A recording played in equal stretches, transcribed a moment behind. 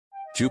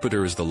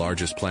Jupiter is the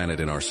largest planet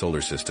in our solar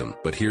system,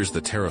 but here's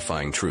the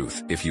terrifying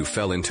truth. If you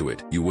fell into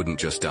it, you wouldn't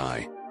just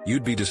die.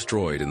 You'd be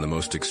destroyed in the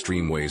most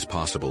extreme ways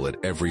possible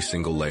at every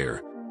single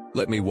layer.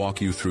 Let me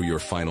walk you through your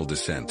final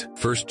descent.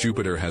 First,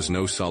 Jupiter has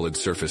no solid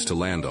surface to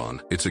land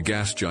on. It's a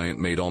gas giant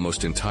made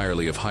almost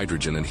entirely of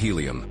hydrogen and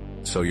helium.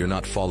 So you're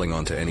not falling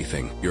onto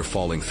anything, you're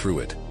falling through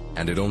it.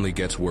 And it only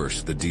gets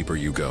worse the deeper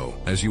you go.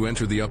 As you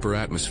enter the upper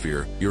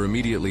atmosphere, you're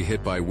immediately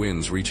hit by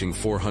winds reaching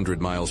 400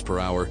 miles per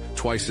hour,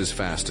 twice as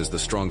fast as the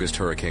strongest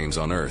hurricanes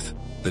on Earth.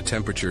 The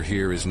temperature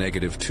here is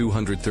negative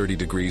 230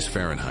 degrees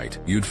Fahrenheit.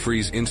 You'd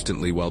freeze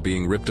instantly while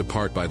being ripped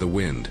apart by the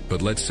wind,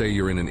 but let's say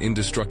you're in an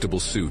indestructible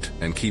suit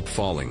and keep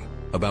falling.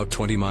 About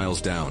 20 miles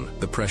down,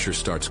 the pressure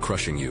starts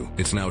crushing you.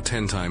 It's now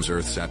 10 times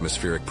Earth's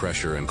atmospheric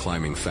pressure and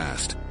climbing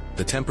fast.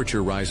 The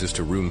temperature rises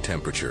to room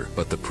temperature,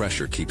 but the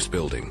pressure keeps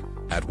building.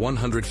 At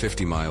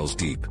 150 miles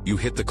deep, you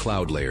hit the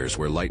cloud layers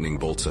where lightning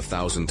bolts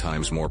 1,000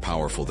 times more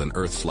powerful than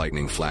Earth's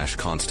lightning flash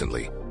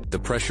constantly. The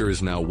pressure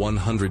is now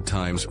 100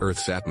 times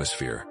Earth's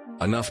atmosphere,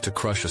 enough to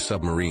crush a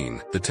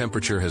submarine. The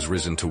temperature has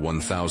risen to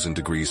 1,000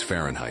 degrees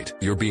Fahrenheit.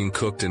 You're being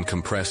cooked and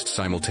compressed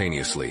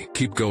simultaneously.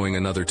 Keep going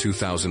another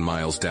 2,000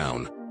 miles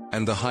down,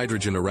 and the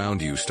hydrogen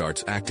around you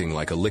starts acting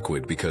like a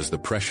liquid because the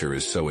pressure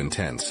is so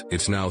intense.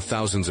 It's now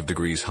thousands of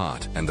degrees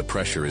hot, and the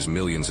pressure is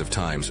millions of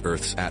times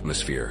Earth's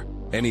atmosphere.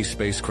 Any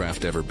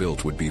spacecraft ever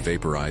built would be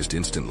vaporized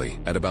instantly.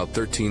 At about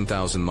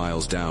 13,000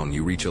 miles down,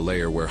 you reach a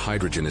layer where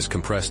hydrogen is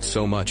compressed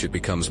so much it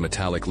becomes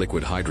metallic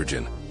liquid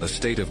hydrogen, a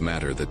state of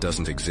matter that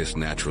doesn't exist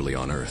naturally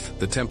on Earth.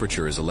 The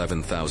temperature is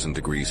 11,000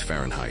 degrees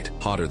Fahrenheit,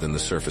 hotter than the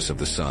surface of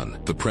the sun.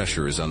 The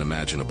pressure is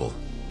unimaginable.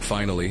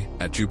 Finally,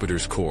 at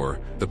Jupiter's core,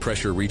 the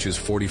pressure reaches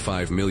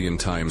 45 million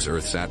times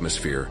Earth's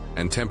atmosphere,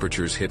 and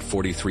temperatures hit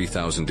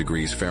 43,000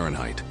 degrees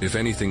Fahrenheit. If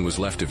anything was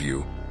left of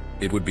you,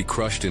 it would be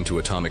crushed into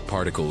atomic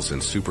particles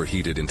and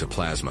superheated into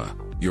plasma.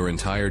 Your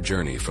entire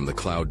journey from the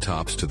cloud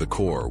tops to the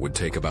core would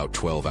take about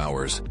 12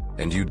 hours,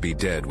 and you'd be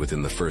dead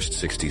within the first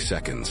 60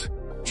 seconds.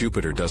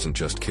 Jupiter doesn't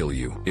just kill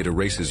you, it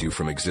erases you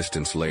from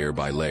existence layer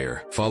by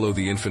layer. Follow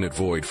the infinite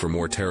void for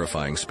more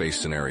terrifying space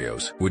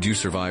scenarios. Would you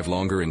survive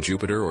longer in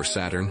Jupiter or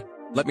Saturn?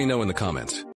 Let me know in the comments.